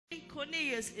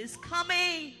Cornelius is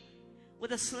coming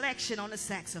with a selection on the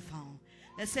saxophone.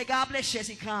 Let's say God bless you as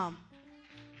he come.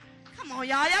 Come on,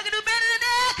 y'all. Y'all can do better than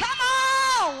that.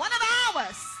 Come on. One of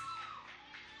ours.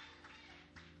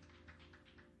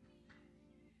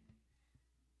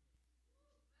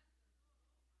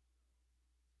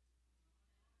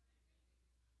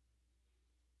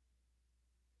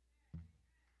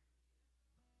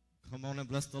 Come on and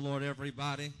bless the Lord,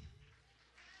 everybody.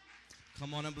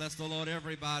 Come on and bless the Lord,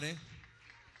 everybody.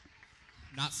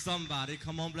 Not somebody.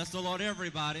 Come on, bless the Lord,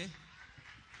 everybody.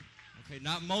 Okay,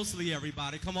 not mostly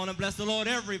everybody. Come on and bless the Lord,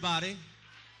 everybody.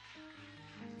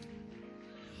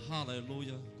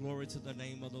 Hallelujah. Glory to the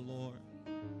name of the Lord.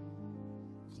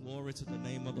 Glory to the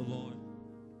name of the Lord.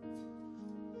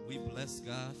 We bless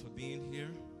God for being here.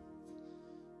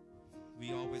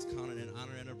 We always count it an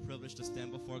honor and a privilege to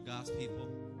stand before God's people.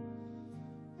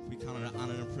 We count it an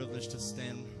honor and a privilege to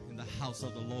stand in the house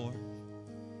of the Lord.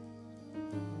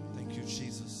 Thank you,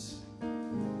 Jesus.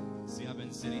 See, I've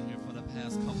been sitting here for the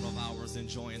past couple of hours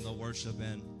enjoying the worship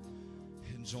and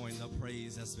enjoying the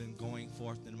praise that's been going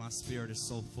forth, and my spirit is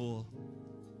so full.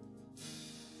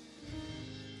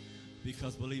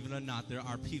 Because believe it or not, there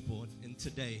are people in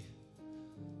today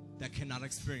that cannot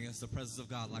experience the presence of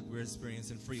God like we're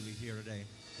experiencing freely here today.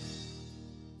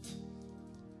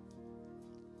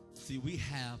 See, we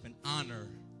have an honor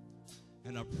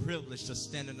and a privilege to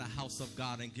stand in the house of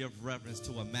God and give reverence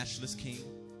to a matchless King.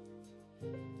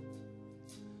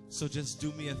 So just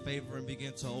do me a favor and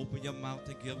begin to open your mouth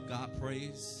to give God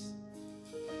praise.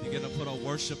 Begin to put a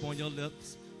worship on your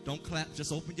lips. Don't clap,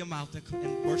 just open your mouth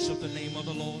and worship the name of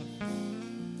the Lord.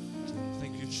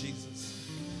 Thank you, Jesus.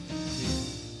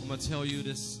 I'm going to tell you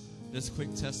this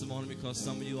quick testimony because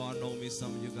some of you all know me,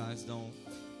 some of you guys don't.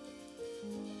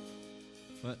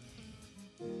 But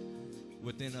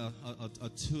within a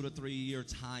 2 to 3 year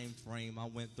time frame, I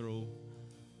went through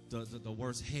the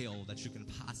worst hell that you can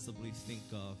possibly think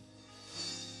of.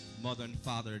 Mother and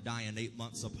father dying 8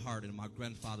 months apart, and my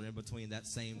grandfather in between that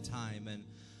same time. And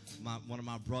one of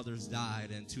my brothers died,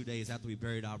 and 2 days after we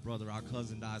buried our brother, our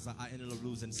cousin dies. I ended up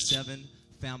losing 7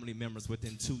 family members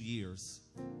within 2 years.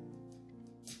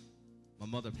 My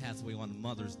mother passed away on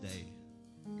Mother's Day.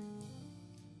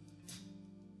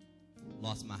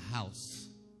 Lost my house.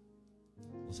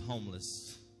 Was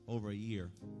homeless over a year.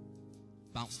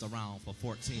 Bounced around for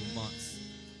 14 months.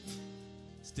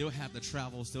 Still had to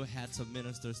travel, still had to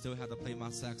minister, still had to play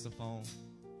my saxophone.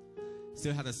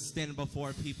 Still had to stand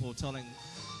before people telling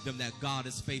them that God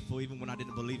is faithful even when I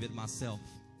didn't believe it myself.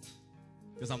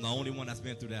 Because I'm the only one that's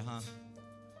been through that, huh?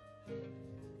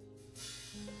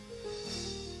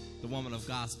 The woman of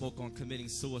God spoke on committing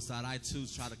suicide. I too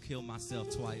tried to kill myself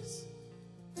twice.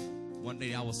 One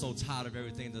day I was so tired of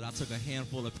everything that I took a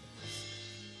handful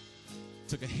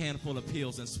of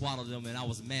pills and swallowed them, and I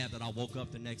was mad that I woke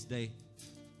up the next day.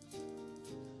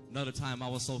 Another time I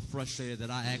was so frustrated that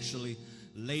I actually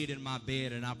laid in my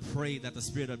bed and I prayed that the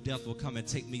spirit of death would come and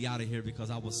take me out of here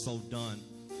because I was so done.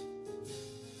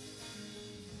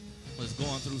 I was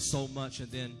going through so much, and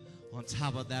then on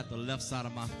top of that, the left side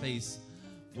of my face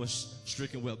was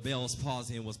stricken with Bell's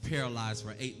palsy and was paralyzed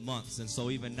for 8 months. And so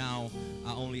even now,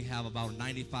 I only have about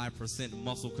 95%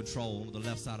 muscle control on the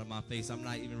left side of my face. I'm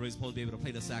not even really supposed to be able to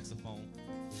play the saxophone.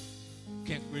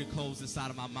 Can't really close the side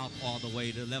of my mouth all the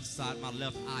way. The left side, my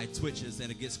left eye twitches and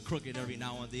it gets crooked every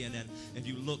now and then. And if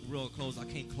you look real close, I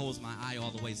can't close my eye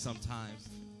all the way sometimes.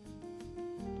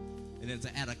 And then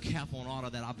to add a cap on all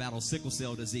of that, I battle sickle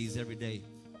cell disease every day.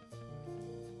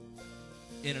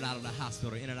 In and out of the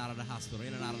hospital, in and out of the hospital,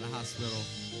 in and out of the hospital.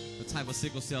 The type of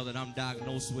sickle cell that I'm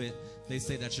diagnosed with, they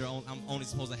say that I'm only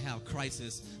supposed to have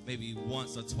crisis maybe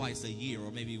once or twice a year,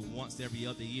 or maybe once every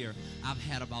other year. I've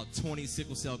had about 20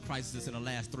 sickle cell crises in the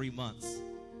last 3 months.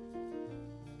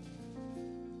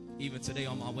 Even today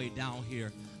on my way down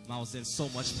here, I was in so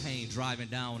much pain driving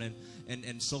down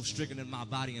and so stricken in my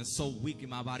body and so weak in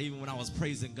my body. Even when I was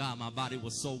praising God, my body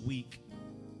was so weak.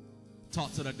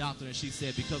 Talked to the doctor and she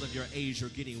said, because of your age, you're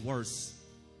getting worse.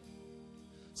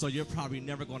 So you're probably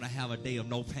never going to have a day of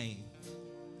no pain.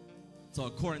 So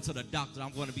according to the doctor,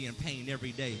 I'm going to be in pain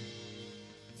every day.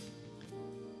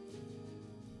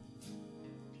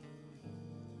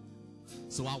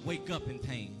 So I wake up in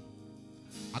pain.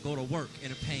 I go to work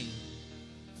in pain.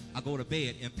 I go to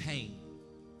bed in pain.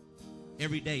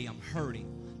 Every day I'm hurting.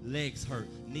 Legs hurt,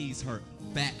 knees hurt,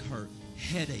 back hurt,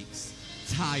 headaches.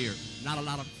 Tired, not a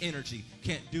lot of energy,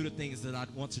 can't do the things that I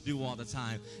want to do all the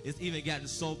time. It's even gotten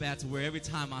so bad to where every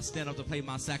time I stand up to play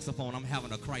my saxophone, I'm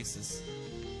having a crisis.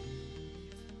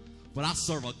 But I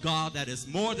serve a God that is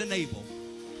more than able.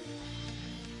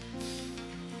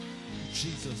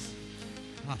 Jesus.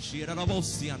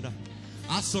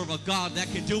 I serve a God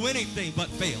that can do anything but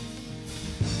fail.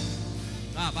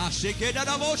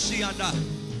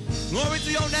 Glory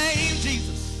to your name,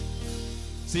 Jesus.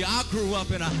 See, I grew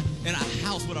up in a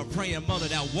house with a praying mother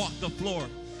that walked the floor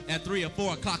at 3 or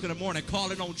 4 o'clock in the morning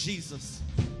calling on Jesus.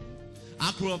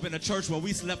 I grew up in a church where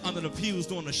we slept under the pews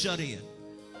doing the shut-in.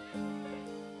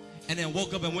 And then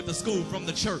woke up and went to school from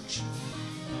the church.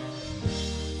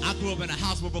 I grew up in a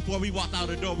house where before we walked out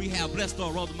the door, we had blessed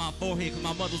or rose on my forehead because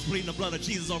my mother was pleading the blood of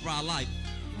Jesus over our life.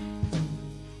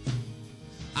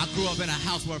 I grew up in a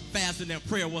house where fasting and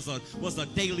prayer was a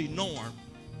daily norm.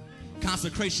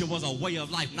 Consecration was a way of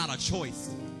life, not a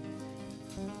choice.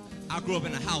 I grew up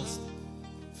in a house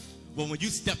where when you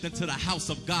stepped into the house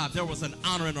of God, there was an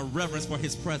honor and a reverence for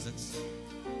his presence.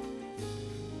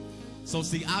 So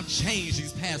see, I've changed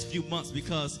these past few months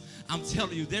because I'm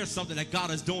telling you, there's something that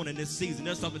God is doing in this season.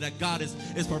 There's something that God is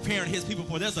preparing his people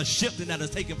for. There's a shifting that is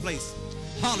taking place.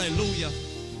 Hallelujah.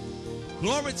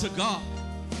 Glory to God.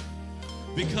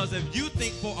 Because if you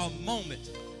think for a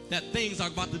moment that things are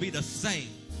about to be the same,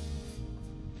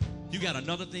 you got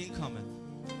another thing coming.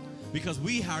 Because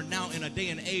we are now in a day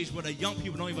and age where the young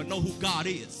people don't even know who God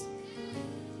is.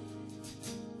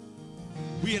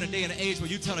 We're in a day and age where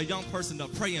you tell a young person to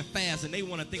pray and fast and they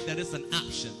want to think that it's an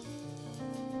option.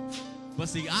 But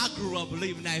see, I grew up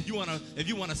believing that if you want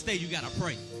to stay, you got to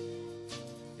pray.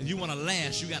 If you want to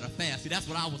last, you got to fast. See, that's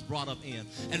what I was brought up in.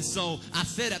 And so I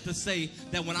said that to say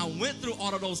that when I went through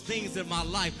all of those things in my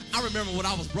life, I remember what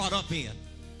I was brought up in.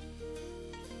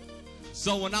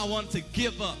 So when I wanted to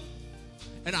give up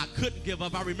and I couldn't give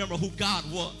up, I remember who God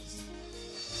was.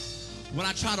 When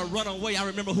I tried to run away, I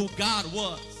remember who God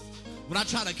was. When I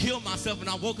tried to kill myself and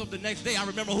I woke up the next day, I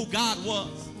remember who God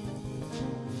was.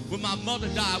 When my mother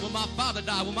died, when my father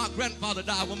died, when my grandfather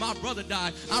died, when my brother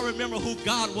died, I remember who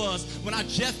God was. When I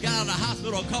just got out of the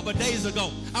hospital a couple of days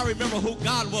ago, I remember who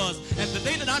God was. And the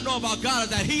thing that I know about God is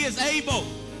that he is able.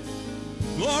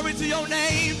 Glory to your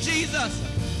name, Jesus.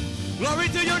 Glory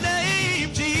to your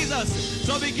name, Jesus.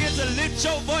 So begin to lift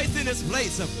your voice in this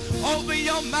place. Open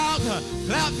your mouth,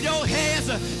 clap your hands,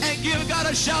 and give God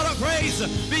a shout of praise.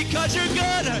 Because you're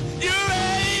good. You're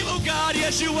able, God.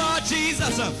 Yes, you are,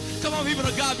 Jesus. Come on, people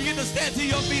of God. Begin to stand to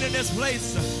your feet in this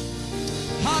place.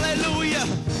 Hallelujah.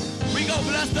 We go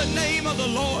bless the name of the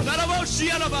Lord.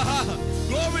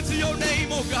 Glory to your name,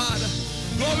 oh God.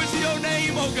 Glory to your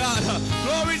name, oh God.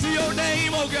 Glory to your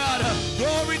name, oh God.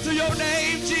 Glory to your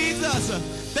name,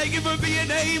 Jesus. Thank you for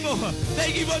being able.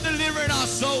 Thank you for delivering our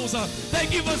souls.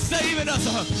 Thank you for saving us.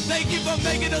 Thank you for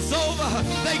making us over.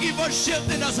 Thank you for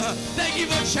shifting us. Thank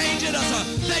you for changing us.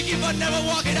 Thank you for never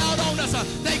walking out on us.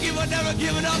 Thank you for never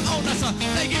giving up on us.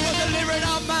 Thank you for delivering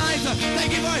our minds.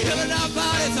 Thank you for healing our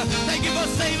bodies. Thank you for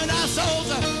saving our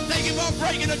souls. Thank you for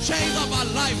breaking the chains of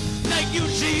our life. Thank you,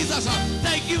 Jesus.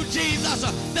 Thank you, Jesus.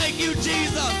 Thank you,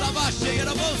 Jesus.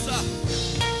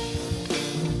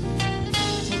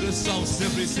 So this song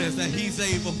simply says that he's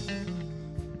able.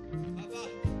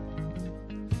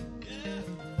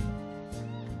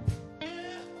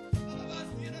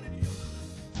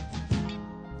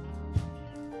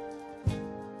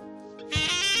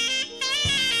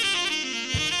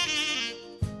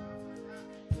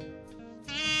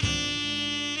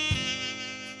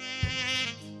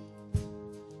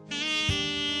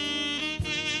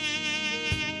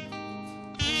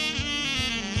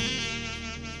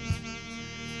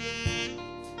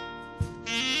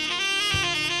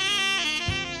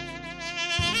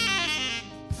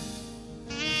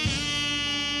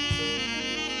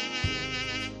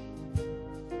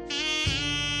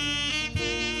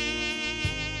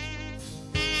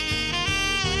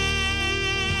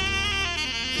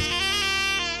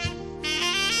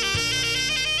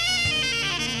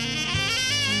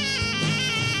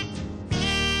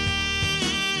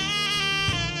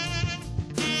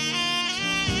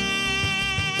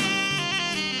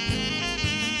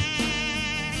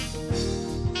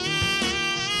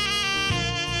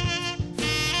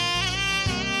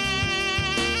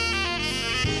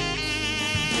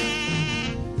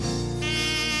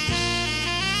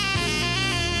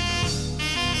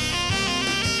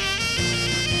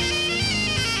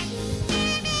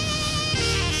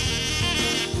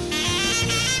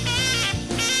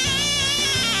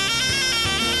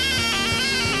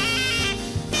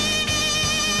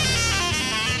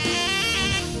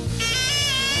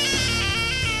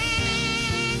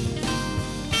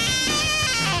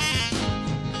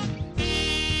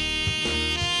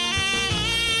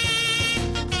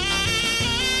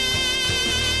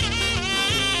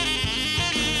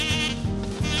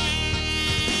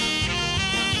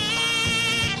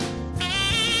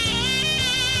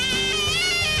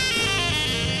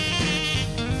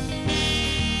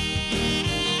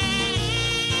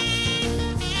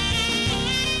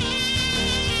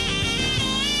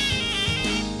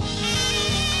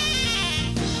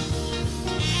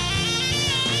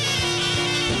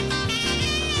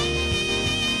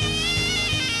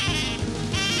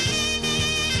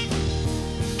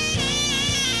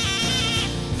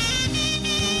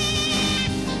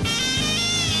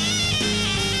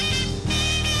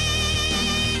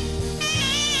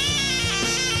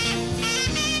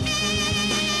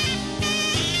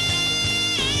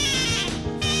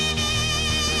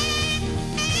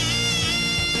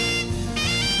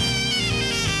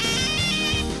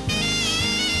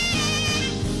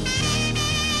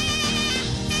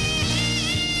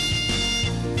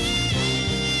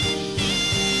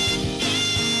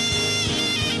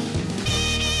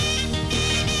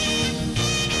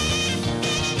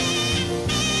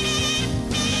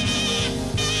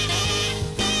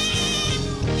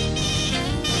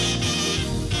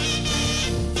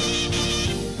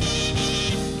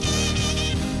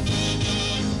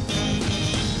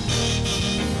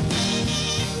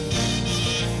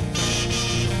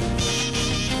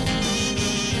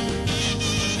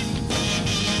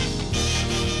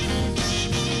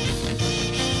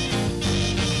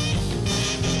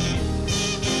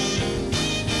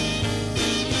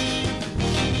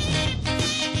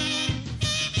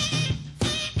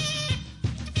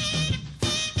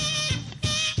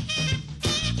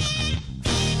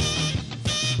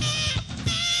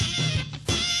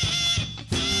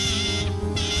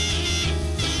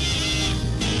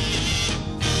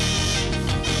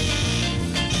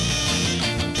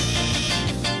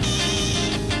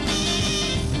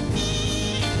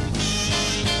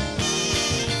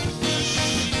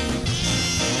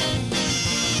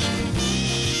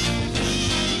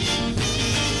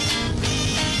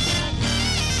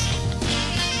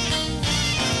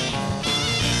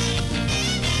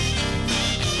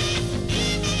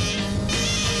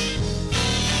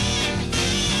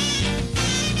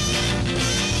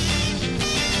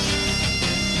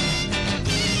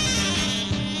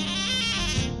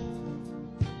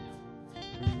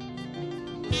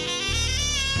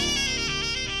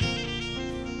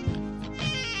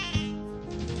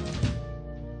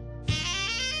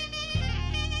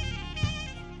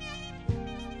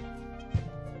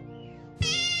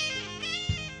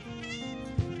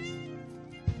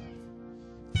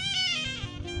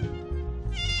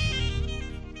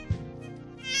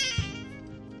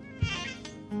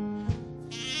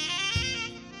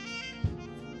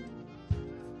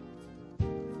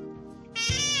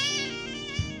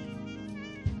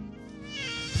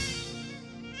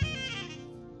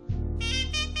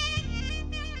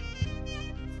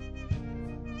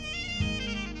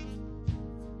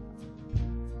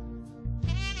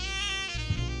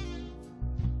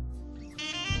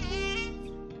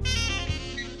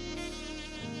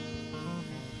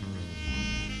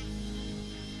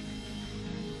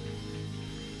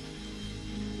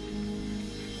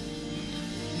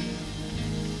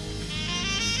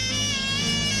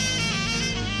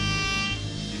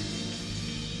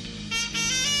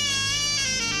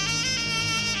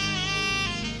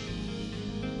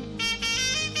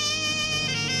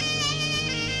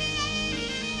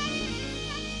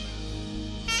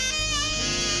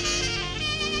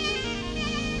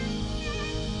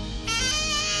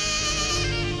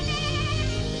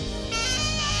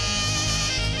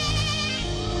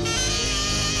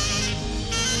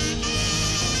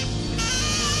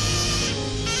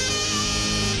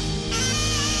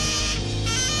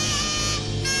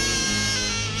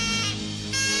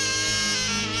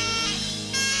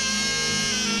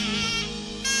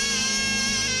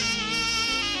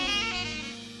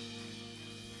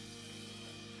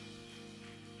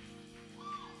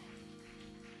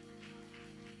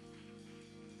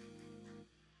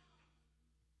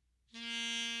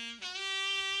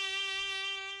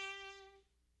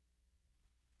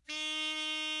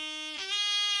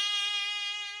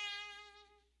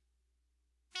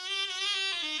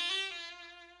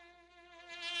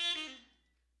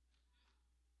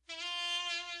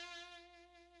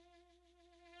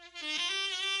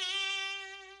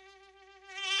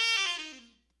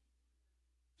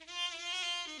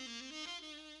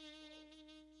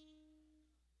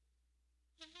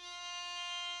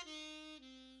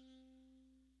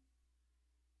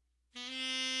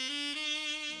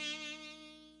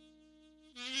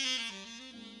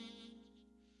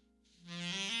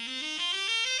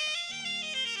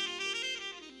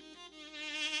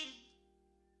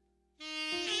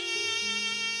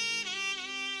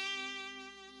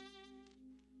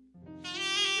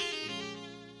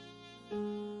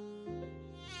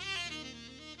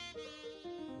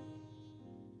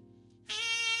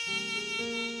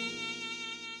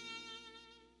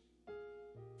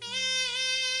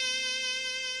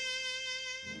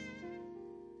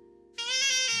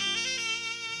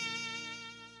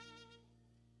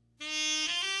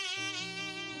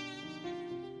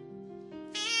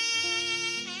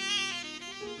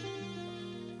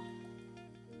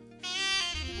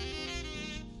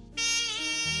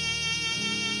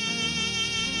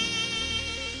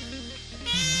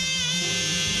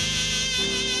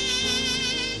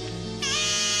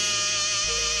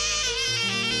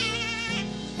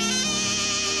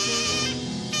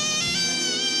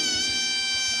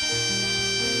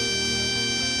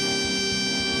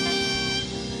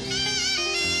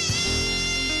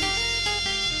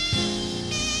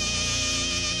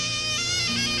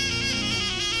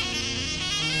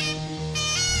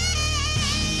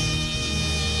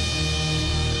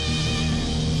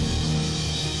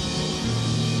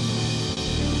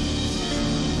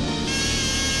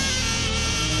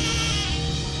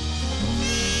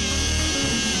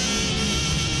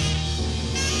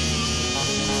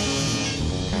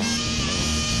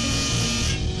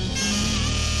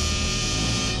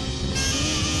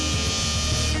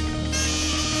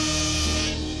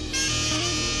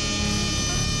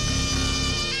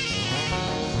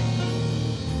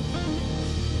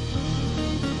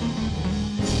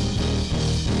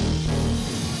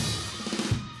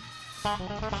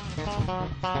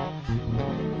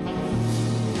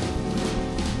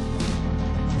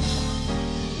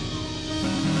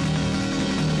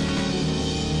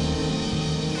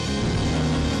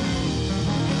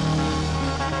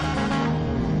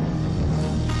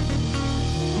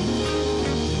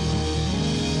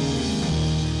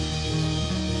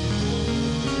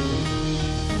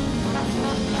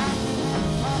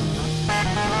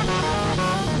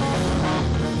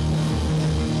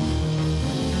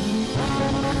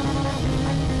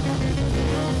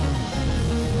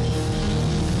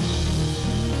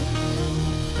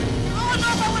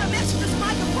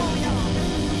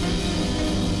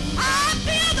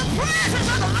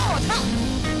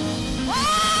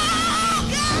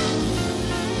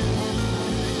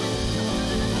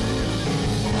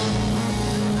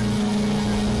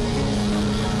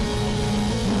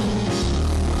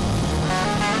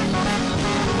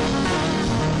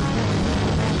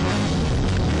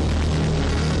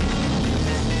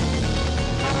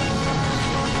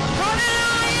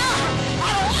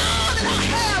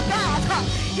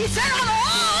 He said on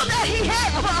all that he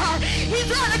had, he's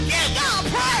going to give God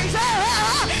praise.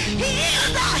 He is